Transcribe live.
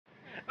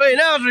Wait,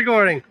 now it's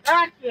recording.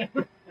 Action!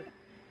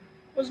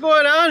 What's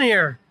going on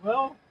here?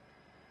 Well,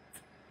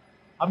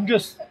 I'm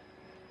just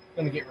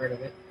gonna get rid of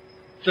it.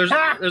 There's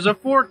a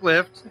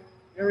forklift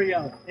There we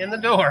go. in the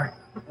door.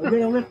 I'm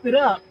gonna lift it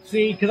up.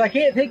 See, because I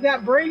can't take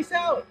that brace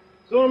out.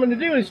 So what I'm gonna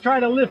do is try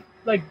to lift,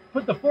 like,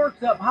 put the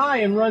forks up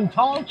high and run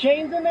tall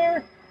chains in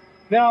there.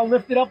 Then I'll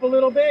lift it up a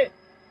little bit,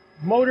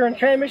 motor and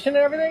transmission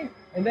and everything,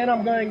 and then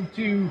I'm going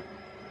to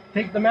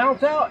take the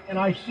mounts out, and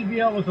I should be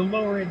able to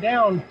lower it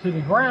down to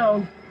the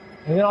ground,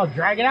 and then I'll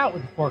drag it out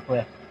with the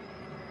forklift.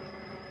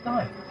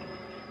 Done.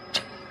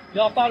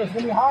 Y'all thought it was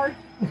gonna be hard?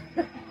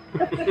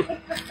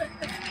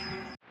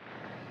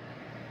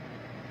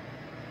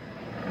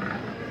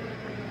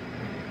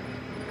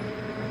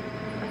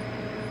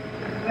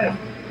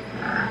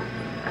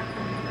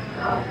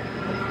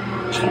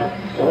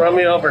 Run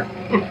me over.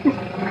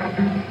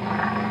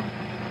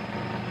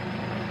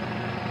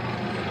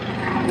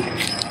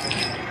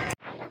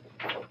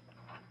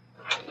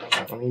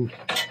 I mean,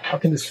 how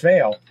can this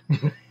fail?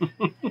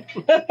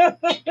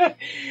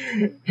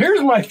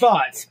 Here's my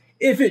thoughts.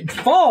 If it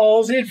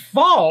falls, it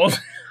falls.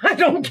 I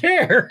don't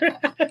care.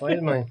 Why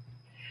is my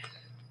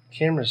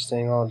camera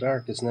staying all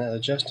dark? It's not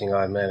adjusting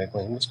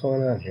automatically. What's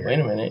going on here? Wait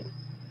a minute.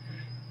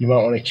 You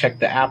might want to check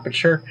the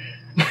aperture.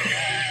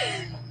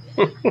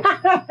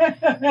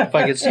 If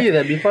I could see you,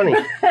 that'd be funny.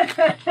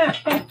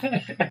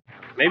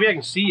 Maybe I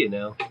can see you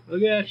now.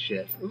 Look at that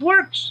shit. It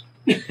works.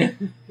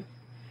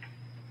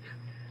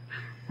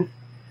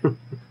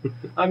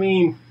 I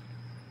mean,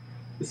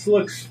 this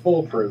looks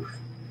foolproof.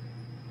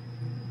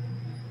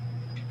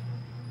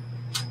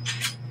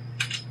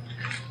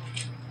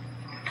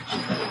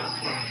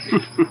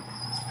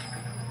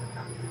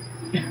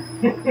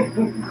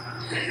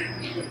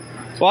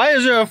 Why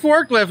is there a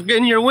forklift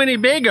in your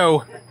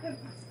Winnebago?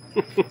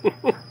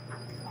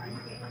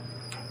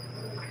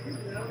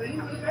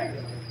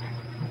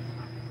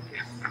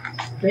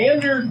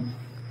 Standard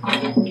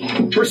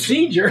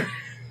procedure.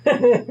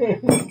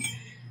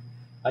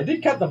 I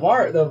did cut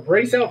the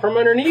brace out from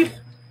underneath,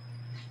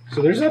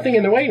 so there's nothing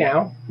in the way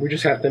now. We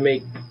just have to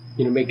make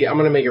it. I'm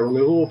gonna make it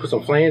removable. Put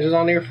some flanges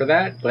on there for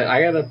that, but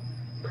I gotta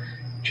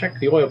check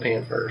the oil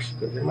pan first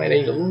because it might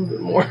need a little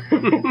bit more.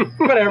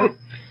 Whatever.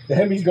 The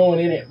Hemi's going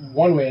in it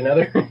one way or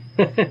another.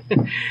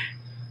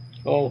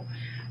 Oh,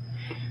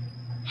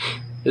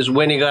 Is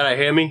Winnie got a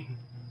Hemi?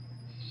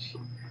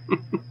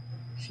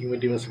 she was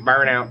doing some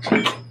burnouts.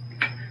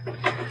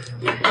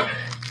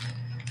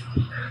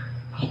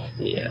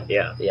 Yeah.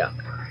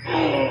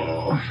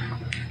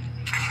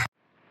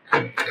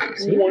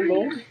 See one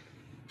more.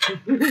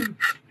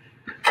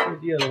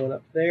 Put the other one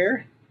up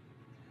there.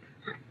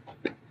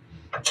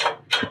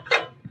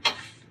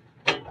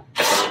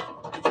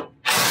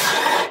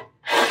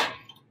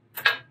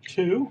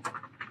 Two.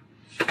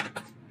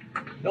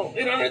 Don't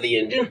get under the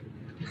engine.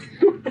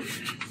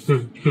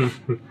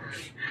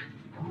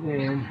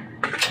 And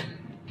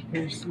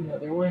here's the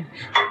other one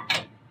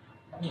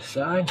on the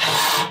side.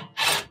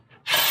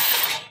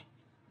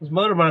 Those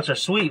motor mounts are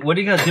sweet. What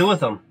are you gonna do with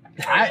them?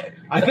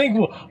 I think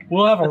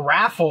we'll have a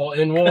raffle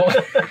and we'll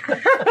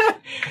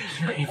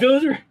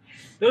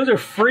those are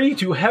free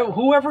to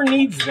whoever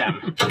needs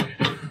them.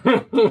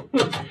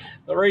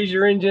 They'll raise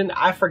your engine.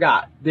 I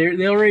forgot.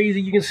 They'll raise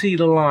it. You can see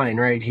the line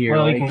right here.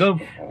 Well, you can go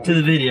to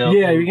the video.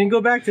 Yeah, you can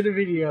go back to the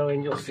video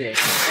and you'll see it.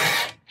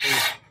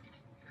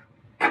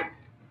 If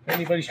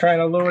anybody's trying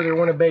to lower their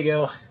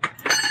Winnebago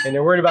and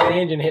they're worried about the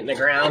engine hitting the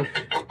ground,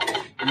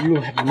 you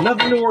have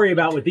nothing to worry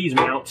about with these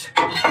mounts.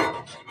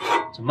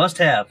 It's a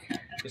must-have.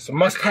 It's a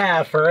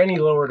must-have for any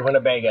lowered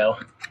Winnebago.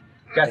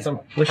 Got some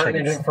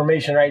pertinent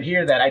information right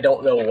here that I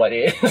don't know what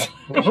is.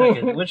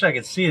 Wish I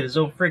could see it. It's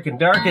so freaking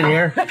dark in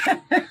here.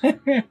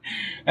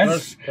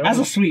 That's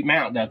a sweet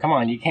mount, though. Come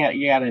on, you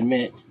gotta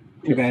admit,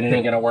 too bad it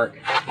ain't gonna work.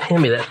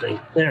 Hand me that thing.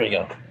 There we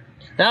go.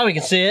 Now we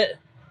can see it.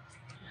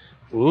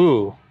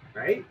 Ooh.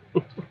 Right?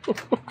 Tell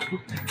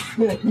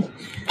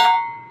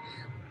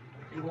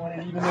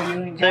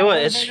you what,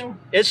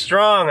 it's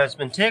strong. It's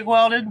been TIG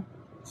welded.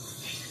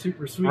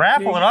 Super sweet.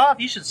 Raffle it off.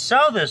 You should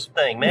sell this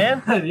thing,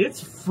 man.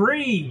 It's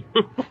free.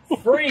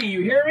 Free,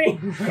 you hear me?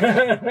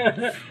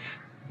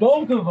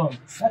 Both of them.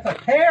 That's a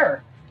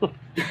pair.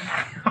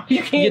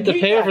 You can't get the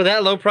pair for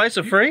that low price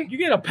of free? You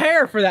get a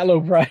pair for that low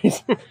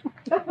price.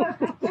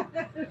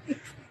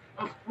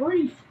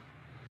 Free.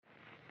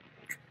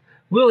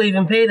 We'll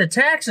even pay the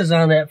taxes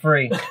on that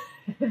free.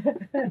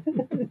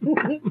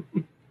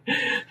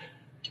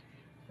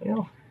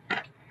 Well,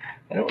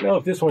 I don't know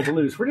if this one's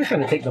loose. We're just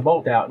going to take the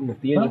bolt out, and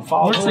if the engine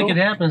falls, worst thing that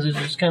happens is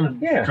it just kind of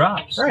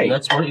drops. Right.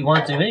 That's what you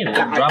want to do anyway.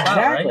 Drop exactly,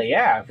 out, right?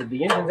 Yeah. If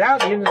the engine's out,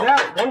 the engine's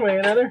out, one way or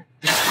another.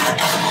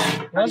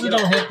 As long as it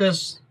don't hit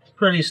this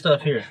pretty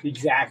stuff here.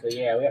 Exactly,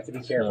 yeah. We have to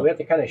be careful. We have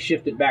to kind of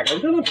shift it back.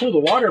 I'm going to pull the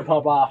water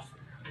pump off,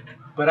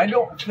 but I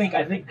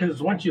think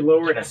because once you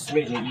lower it a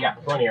smidgen, you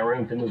got plenty of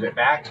room to move it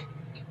back.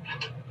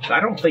 So I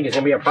don't think it's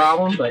going to be a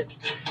problem, but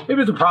if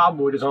it's a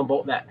problem, we'll just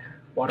unbolt that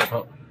water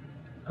pump.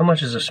 How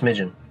much is a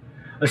smidgen?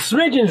 A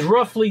smidgen's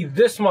roughly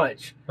this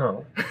much.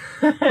 Oh.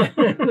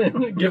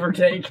 Give or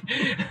take.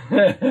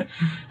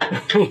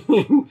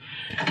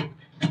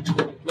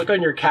 Look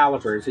on your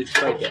calipers.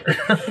 It's right there.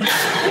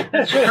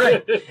 That's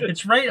right.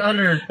 It's right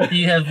under.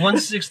 You have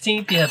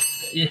 1/16. You have.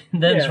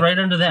 That's right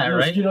under that,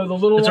 right? You know the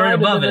little it's line, right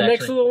above and then it, the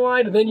next actually. little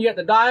line, and then you got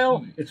the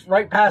dial. It's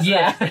right past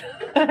that.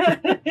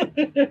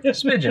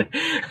 Smidgen.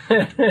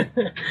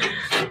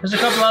 There's a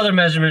couple other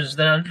measurements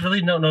that I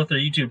really don't know if they're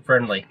YouTube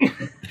friendly,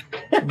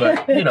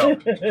 but you know.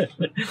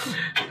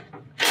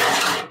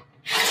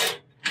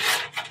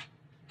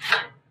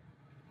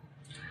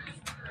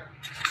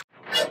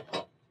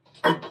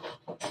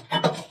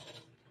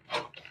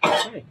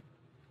 Okay.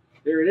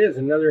 There it is,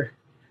 another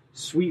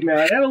sweet mount.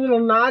 I got a little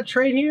notch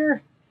right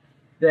here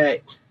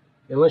that,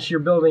 unless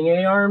you're building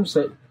A-arms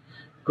that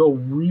go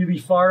really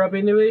far up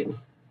into it,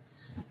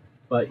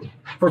 but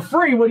for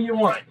free, what do you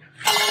want?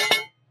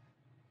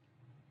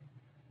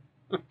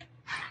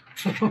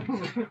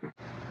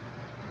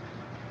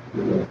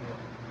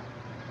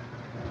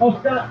 Oh,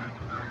 stop.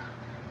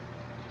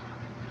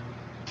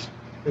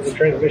 There's a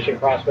transmission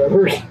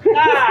crossovers.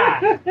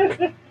 Ah!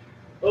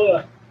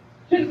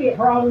 Shouldn't be a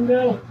problem,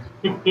 though.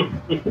 Okay,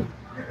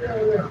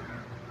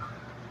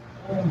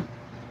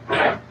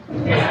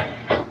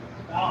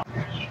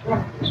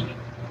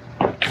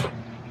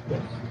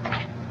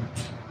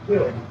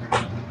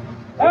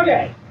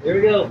 here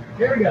we go.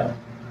 Here we go.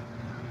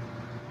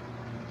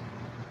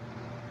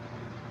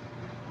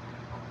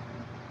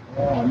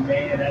 Oh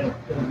man, that is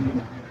so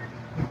beautiful.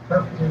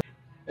 Perfect.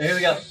 Here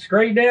we go.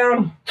 Straight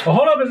down. Well,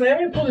 hold up a second. I'm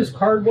gonna pull this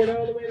cardboard out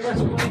of the way the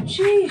rest of the way.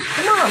 Jeez,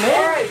 come on, man.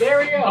 All right, there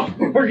we go.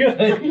 We're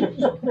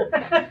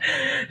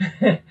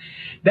good.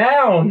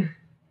 Down.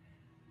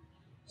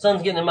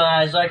 Sun's getting in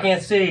my eyes, so I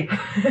can't see.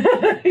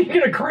 You're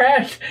gonna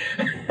crash.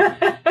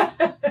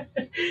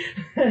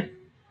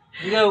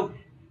 You go.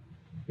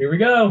 Here we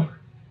go.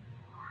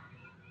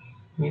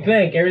 What do you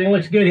think? Everything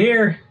looks good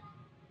here.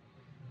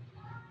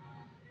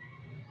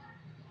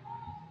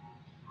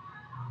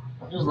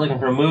 I'm just looking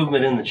for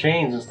movement in the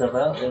chains and stuff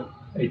out there.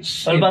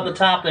 It's. What about the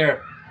top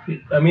there?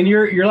 I mean,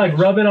 you're like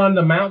rubbing on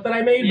the mount that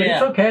I made, but Yeah.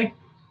 it's okay.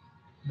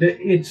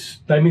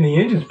 I mean, the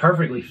engine's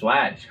perfectly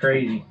flat. It's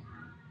crazy.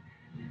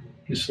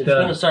 It's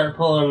going to start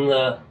pulling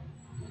the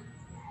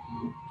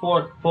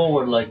fork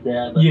forward like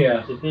that. But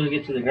Yeah. if it'll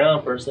get to the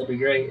ground first, that'd be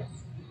great.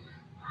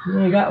 We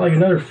only got like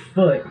another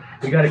foot.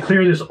 We got to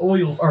clear this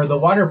oil or the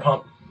water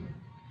pump,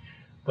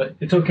 but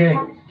it's okay.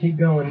 Keep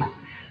going.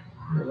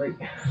 We're like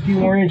a few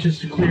more inches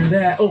to clear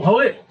that. Oh,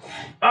 hold it.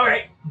 All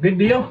right, good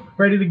deal.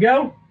 Ready to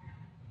go?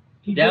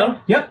 Keep Down? going.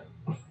 Yep.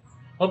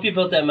 Hope you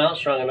built that mount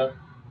strong enough.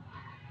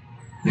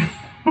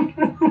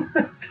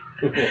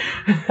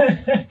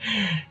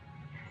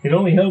 It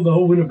only held the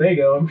whole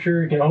Winnebago. I'm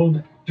sure it can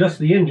hold just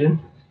the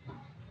engine.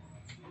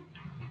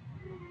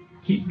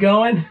 Keep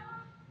going.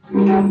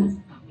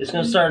 It's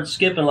going to start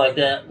skipping like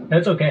that.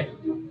 That's okay.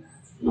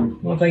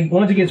 Once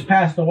it gets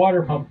past the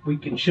water pump, we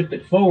can shift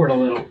it forward a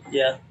little.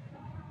 Yeah.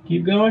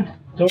 Keep going.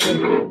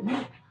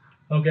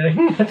 Okay,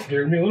 that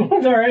scared me a little.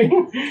 It's all right.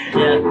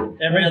 Yeah,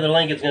 every other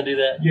Lincoln's going to do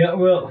that. Yeah,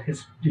 well,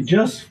 it's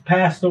just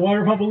past the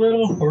water pump a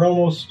little. We're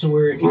almost to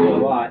where it can go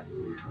a lot.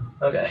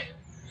 Okay.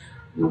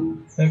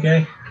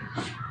 Okay.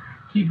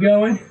 Keep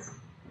going.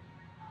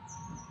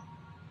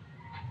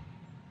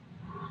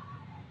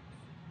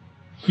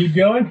 Keep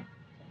going.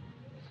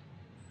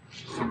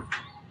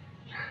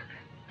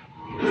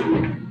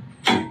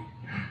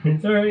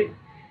 It's all right.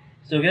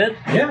 Still good?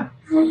 Yeah.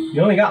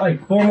 You only got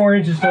like 4 more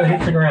inches to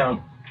hit the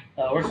ground.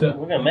 We're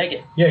going to make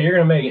it. Yeah, you're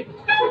going to make it.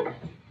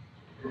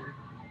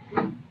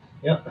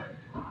 Yep.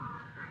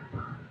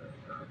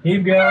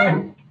 Keep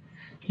going.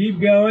 Keep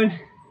going.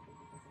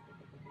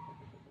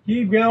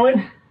 Keep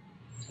going.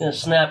 It's going to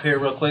snap here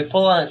real quick.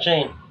 Pull on that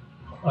chain.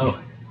 Oh.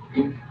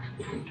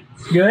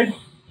 Good.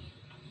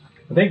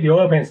 I think the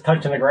oil pan's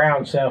touching the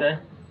ground, so. Okay.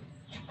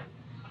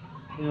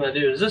 What do you want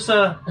to do? Is this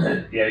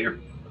Yeah, your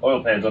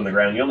oil pan's on the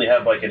ground. You only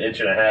have like 1.5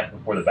 inches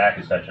before the back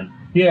is touching.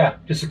 Yeah,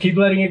 just keep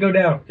letting it go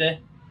down. Okay.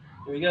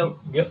 Here we go.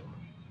 Yep.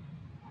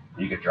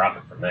 You could drop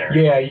it from there.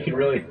 Yeah, you can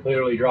really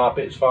literally drop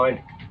it. It's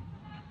fine.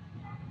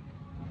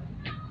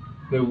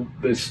 The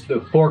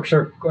forks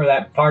or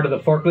that part of the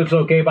forklift's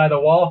okay by the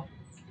wall?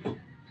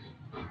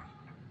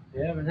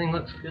 Yeah, everything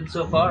looks good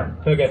so far.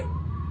 Okay.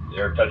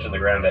 They're touching the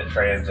ground at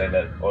trans and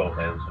at oil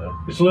pan, so.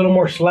 Just a little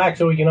more slack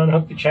so we can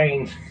unhook the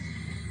chains.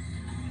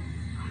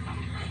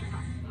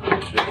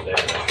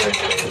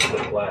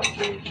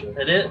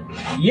 That it?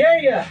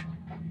 Yeah!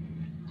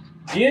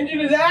 The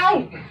engine is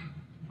out!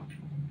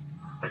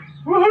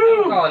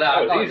 Woohoo! Call it out.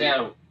 That was Call it easy.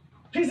 down.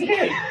 Piece of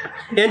cake!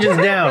 Engine's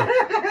down.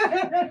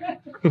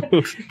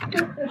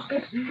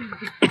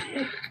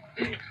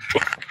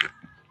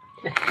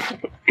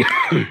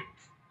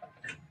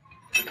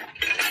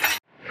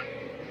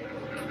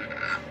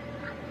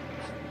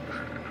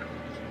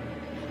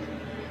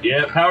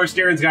 Yeah, power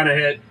steering's got a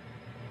hit.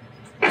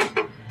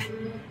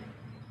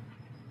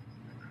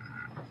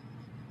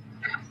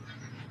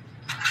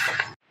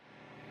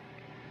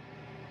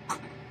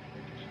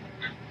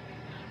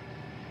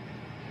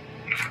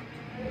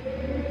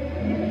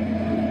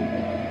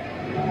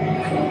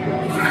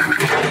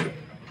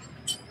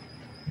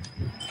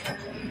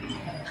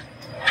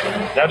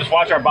 Now just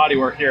watch our body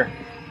work here.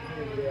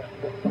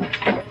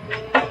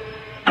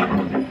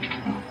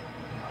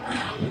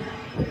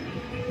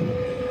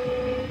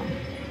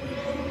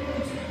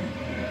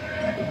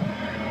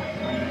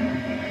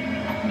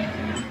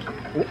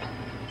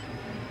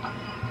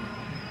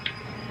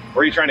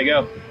 Where are you trying to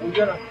go? I'm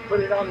gonna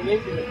put it on the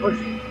engine and push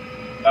it.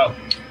 Oh.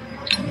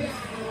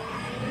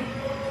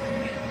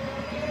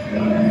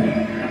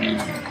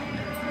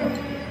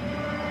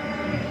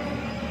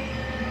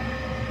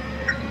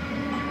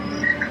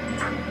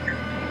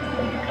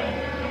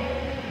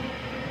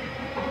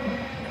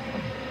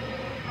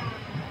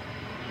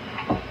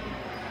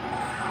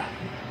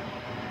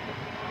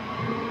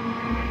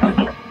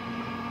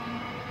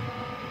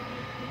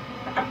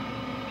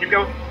 Keep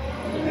going.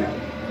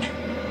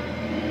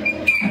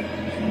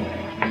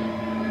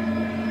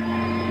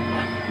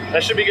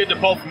 That should be good to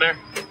pull from there.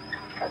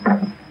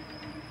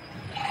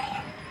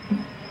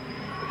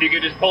 If you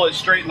could just pull it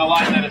straight in the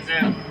line that it's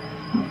in.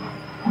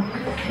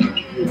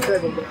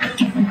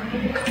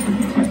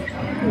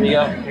 There you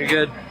go. You're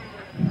good.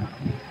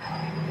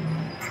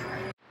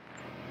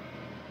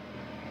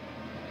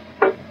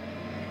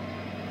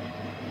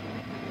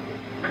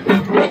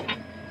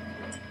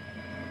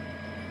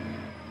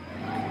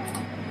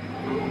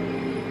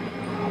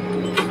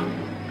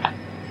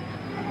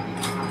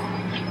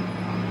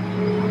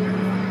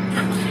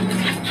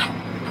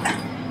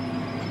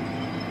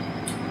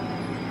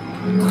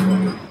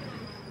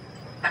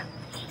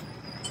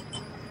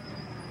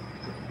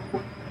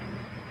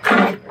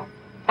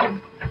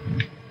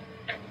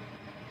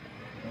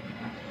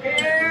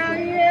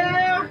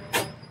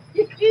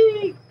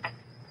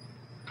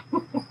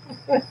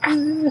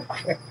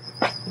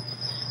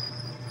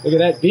 Look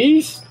at that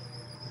beast.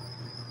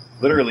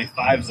 Literally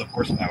 5s of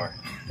horsepower.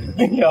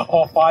 Yeah,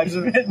 all 5s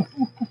of it.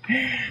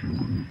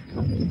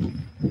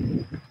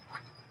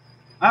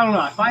 I don't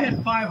know. If I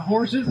had 5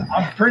 horses,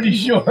 I'm pretty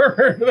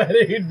sure that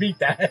it would beat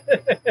that.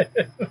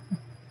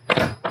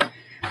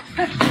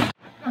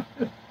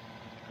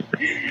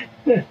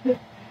 I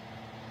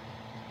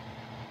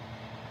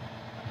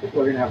think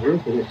we're gonna have room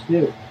for this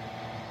too.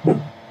 Get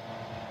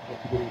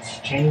these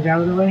chains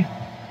out of the way.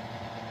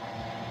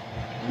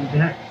 Need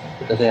that.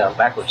 Put the thing on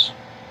backwards.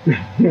 We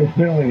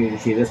don't need to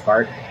see this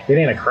part. It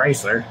ain't a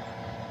Chrysler.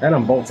 That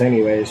unbolts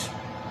anyways.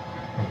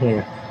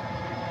 Here.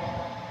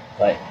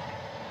 But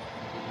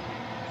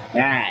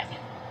that.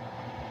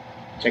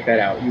 Check that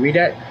out. You read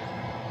that?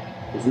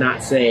 Does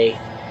not say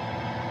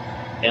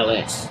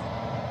LS.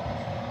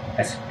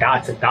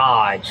 That's a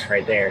Dodge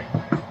right there.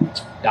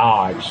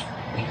 Dodge.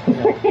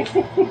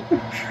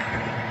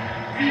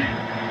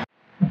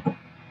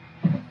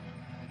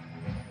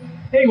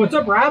 Hey, what's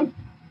up, Rob?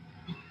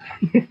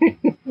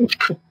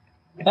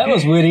 That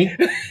was witty.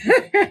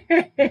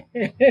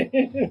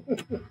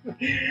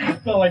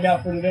 That's all I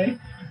got for today.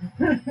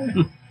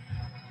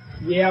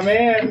 Yeah,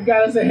 man, we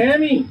got us a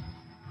Hemi.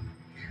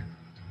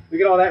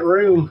 Look at all that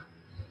room.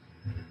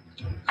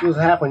 This is what's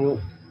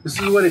happening. This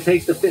is what it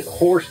takes to fit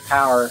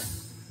horsepower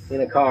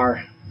in a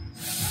car.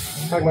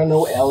 I'm talking about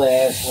no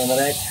LS, none of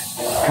that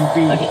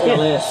goofy Like an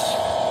LS.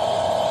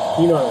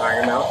 You know what I'm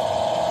talking about.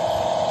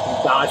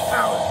 Dodge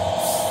power.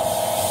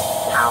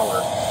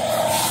 Power.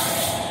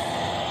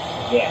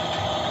 Yeah.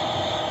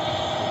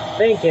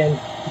 Thinking.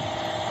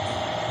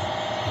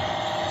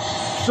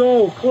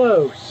 So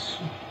close.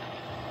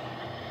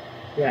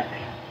 Yeah.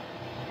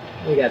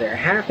 We got there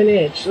 1/2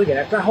 inch. Look at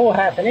that. That's a whole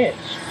 1/2 inch.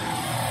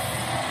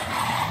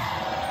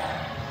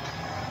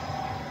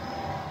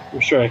 I'm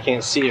sure I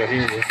can't see or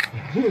hear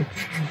you.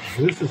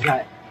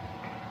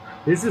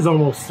 This is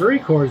almost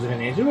 3/4 of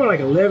an inch. It's more like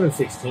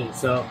 11/16.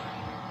 So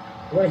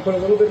I'm going to put a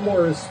little bit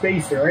more of a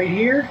spacer right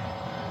here.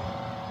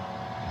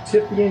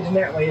 Tip the engine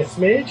that way a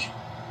smidge.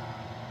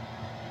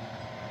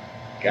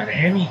 Got a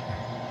Hemi.